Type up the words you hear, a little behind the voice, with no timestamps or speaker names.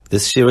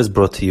This year is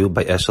brought to you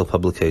by Eshel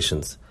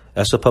Publications.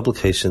 Eshel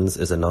Publications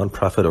is a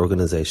non-profit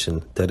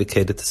organization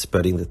dedicated to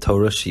spreading the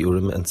Torah,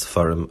 Shiurim, and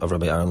Sefarim of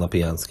Rabbi Aaron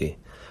Lapiansky.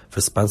 For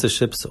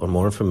sponsorships or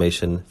more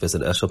information,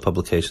 visit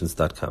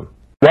eshelpublications.com.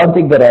 One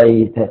thing that I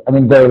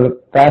mean, they're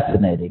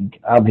fascinating,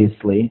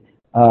 obviously.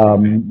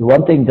 The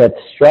one thing that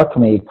struck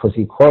me, because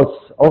he quotes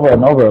over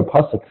and over a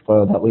pasuk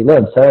that we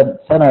learned, Sena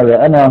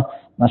Re'ena,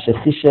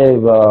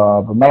 Mashechishe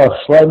v'melech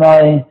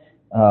Shloimei,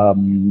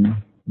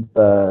 That's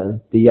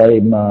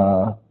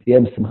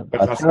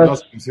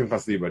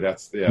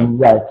the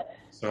right.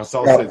 So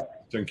Hassal says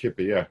John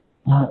Kippur, yeah.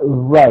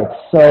 Right.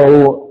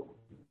 So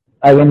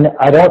I mean,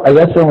 I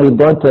guess when we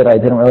learned it, I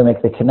didn't really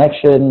make the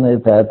connection.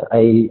 That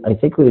I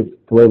think the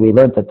way we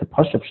learned that the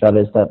Pashup Shad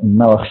is that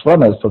Melech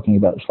Shlomo is talking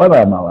about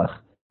Shlomo Melech.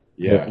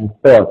 Yeah.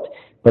 But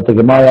the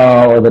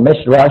Gemara or the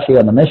Rashi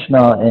and the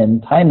Mishnah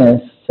in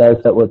Tainus says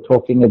that we're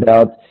talking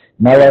about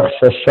Melech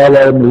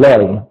Sheshalom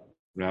Loi.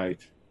 Right.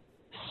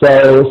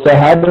 So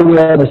how do we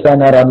understand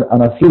that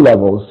on a few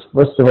levels?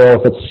 First of all,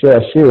 if it's Shir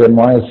HaShirim,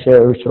 why is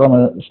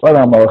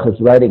Shlomo Melech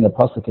is writing a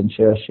pasuk in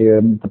Shir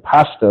HaShirim, the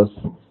Pashtos,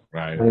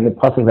 right? Writing a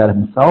pasuk about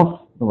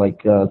himself,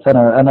 like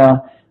Tzena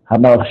Ena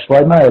HaMelech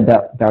Shlomo,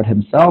 about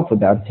himself,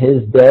 about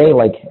his day.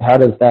 Like, how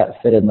does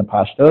that fit in the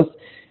Pashtos?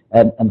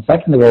 And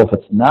second of all, if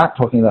it's not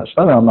talking about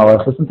Shlomo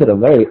Melech, isn't it a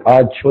very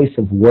odd choice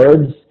of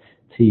words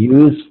to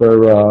use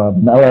for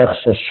Melech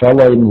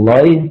Sheshalom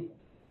Loi?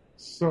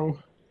 So,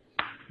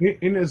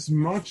 in as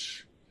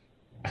much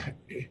a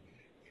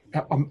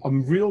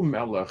real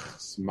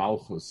Melech's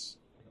Malchus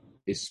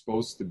is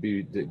supposed to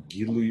be the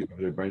Gilui of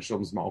the Rebbeinu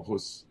Shalom's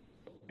Malchus.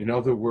 In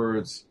other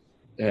words,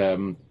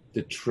 the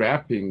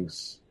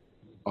trappings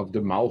of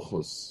the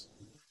Malchus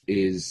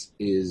is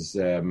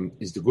the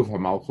Guf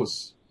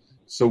HaMalchus.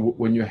 So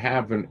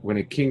when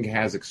a king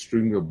has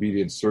extremely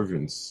obedient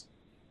servants,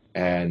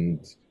 and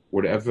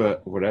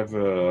whatever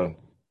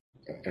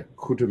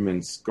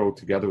accoutrements go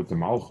together with the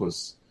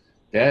Malchus,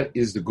 that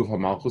is the Guf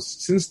HaMalchus.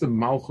 Since the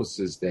Malchus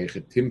is the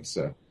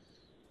Chetimtza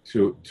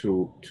to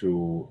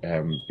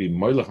be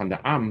Moilech on the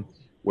Am,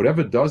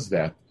 whatever does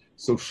that.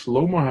 So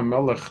Shlomo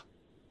HaMelech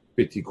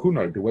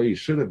B'Tikuna, the way he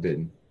should have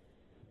been,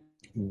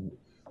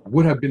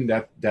 would have been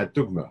that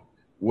Dugma,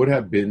 would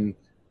have been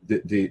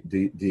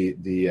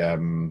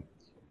the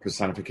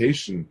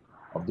personification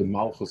of the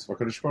Malchus of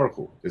HaKadosh Baruch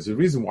Hu. There's a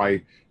reason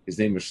why his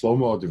name is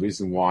Shlomo. The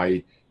reason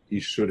why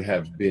he should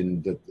have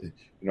been the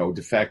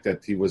fact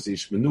that he was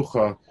Ish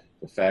Menucha.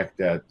 The fact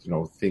that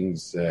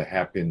things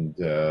happened,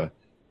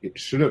 it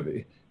should have.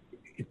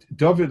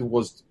 David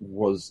was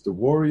the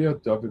warrior.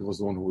 David was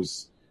the one who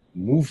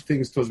moved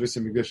things towards Beis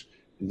Hamikdash.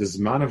 In the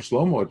Zman of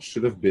Shlomo, that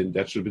should have been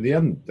the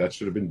end. That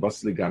should have been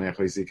Basli Ganei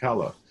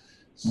Chayzikala.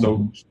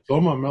 So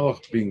Shlomo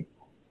Melech being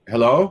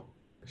hello,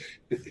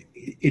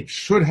 it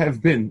should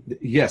have been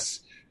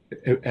yes.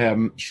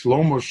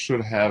 Shlomo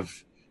should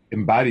have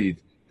embodied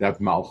that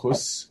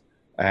Malchus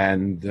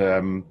and.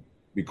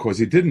 Because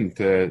he didn't,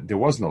 there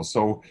was no.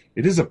 So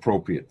it is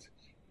appropriate.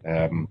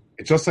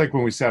 It's just like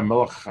when we say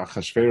Melech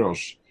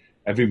HaChashverosh,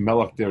 every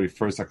Melech there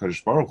refers to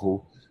HaKadosh Baruch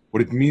Hu.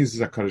 What it means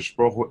is HaKadosh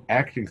Baruch Hu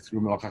acting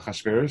through Melech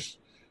HaChashverosh.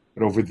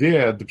 But over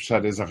there, the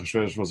Pshat is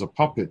HaChashverosh was a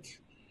puppet.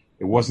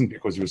 It wasn't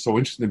because he was so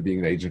interested in being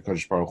an agent of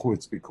HaKadosh Baruch Hu.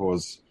 It's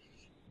because...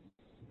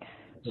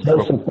 So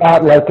it's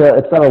not like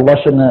it's not a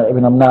Lashon. I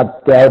mean, I'm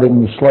not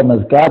doubting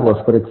Shlomo's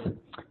godless, but it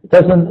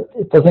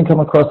doesn't come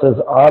across as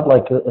odd,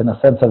 like in a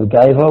sense of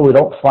gaiva. We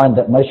don't find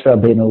that Moshe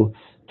Rabbeinu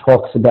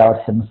talks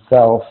about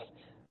himself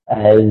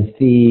as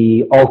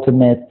the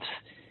ultimate,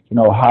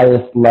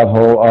 highest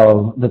level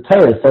of the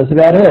Torah. It says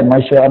about him,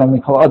 Moshe Adam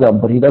Mikol Adam,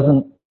 but he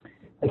doesn't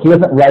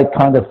write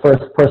kind of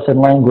first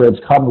person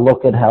language. Come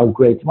look at how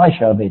great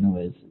Moshe Rabbeinu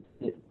is.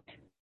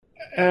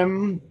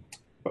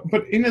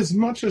 But in as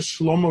much as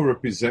Shlomo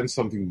represents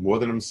something more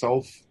than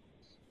himself,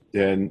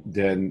 then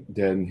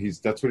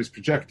that's what he's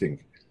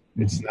projecting.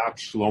 It's not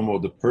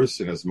Shlomo the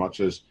person as much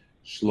as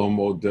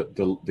Shlomo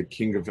the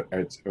king of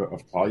Klal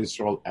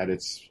Yisrael at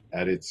its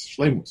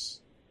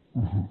shlemus.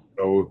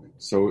 Mm-hmm.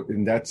 So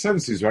in that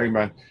sense, he's writing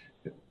about.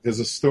 There's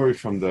a story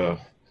from the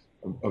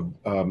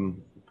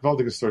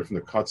story from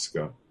the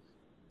Kotzka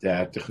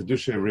that the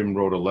Chedush Rim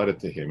wrote a letter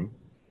to him.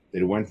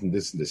 They went in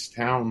this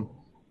town.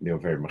 They were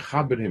very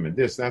mechaber him and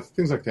that,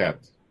 things like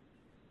that.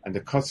 And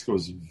the Kotzka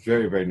was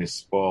very, very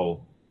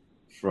nispal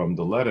from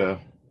the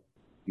letter.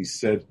 He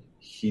said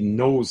he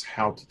knows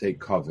how to take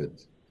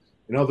kavod.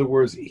 In other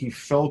words, he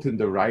felt in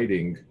the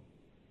writing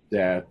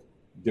that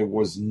there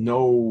was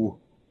no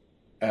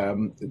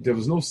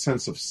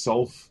sense of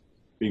self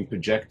being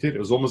projected. It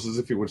was almost as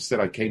if he would have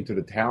said, I came to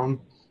the town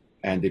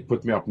and they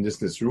put me up in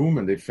this room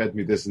and they fed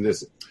me this and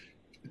this.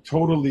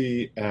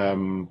 Totally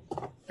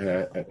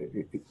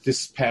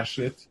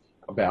dispassionate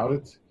about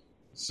it.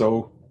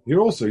 So here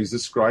also he's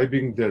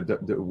describing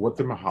what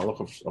the mahalach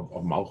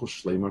of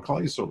Malchus Shleima and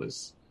Klal Yisrael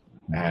is,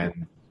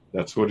 and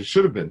that's what it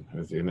should have been.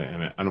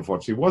 And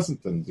unfortunately, it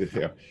wasn't, and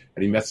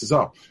he messes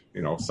up.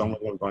 Someone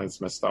along the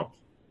lines messed up.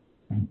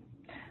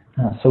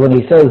 So when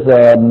he says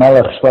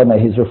Melech Shlomo,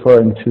 he's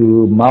referring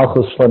to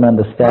Malchus Shlomo and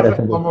the status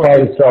of the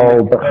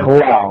Paisol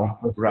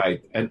B'Chalal.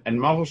 Right, and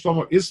Malchus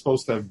Shlomo is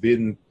supposed to have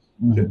been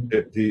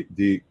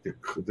the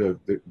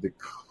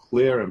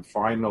clear and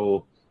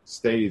final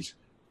stage.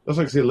 Just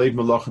like say Leiv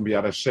Melachim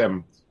B'Yad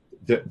Hashem.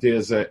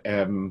 There's a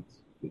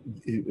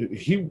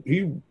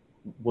he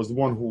was the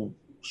one who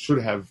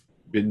should have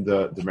been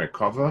the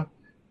Merkava,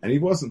 and he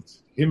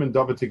wasn't. Him and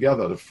David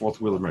together, the fourth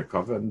wheel of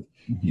Merkava,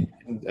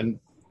 and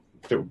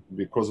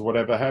because of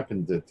whatever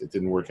happened, it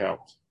didn't work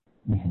out.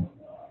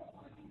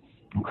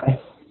 Okay.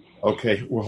 Okay. Well,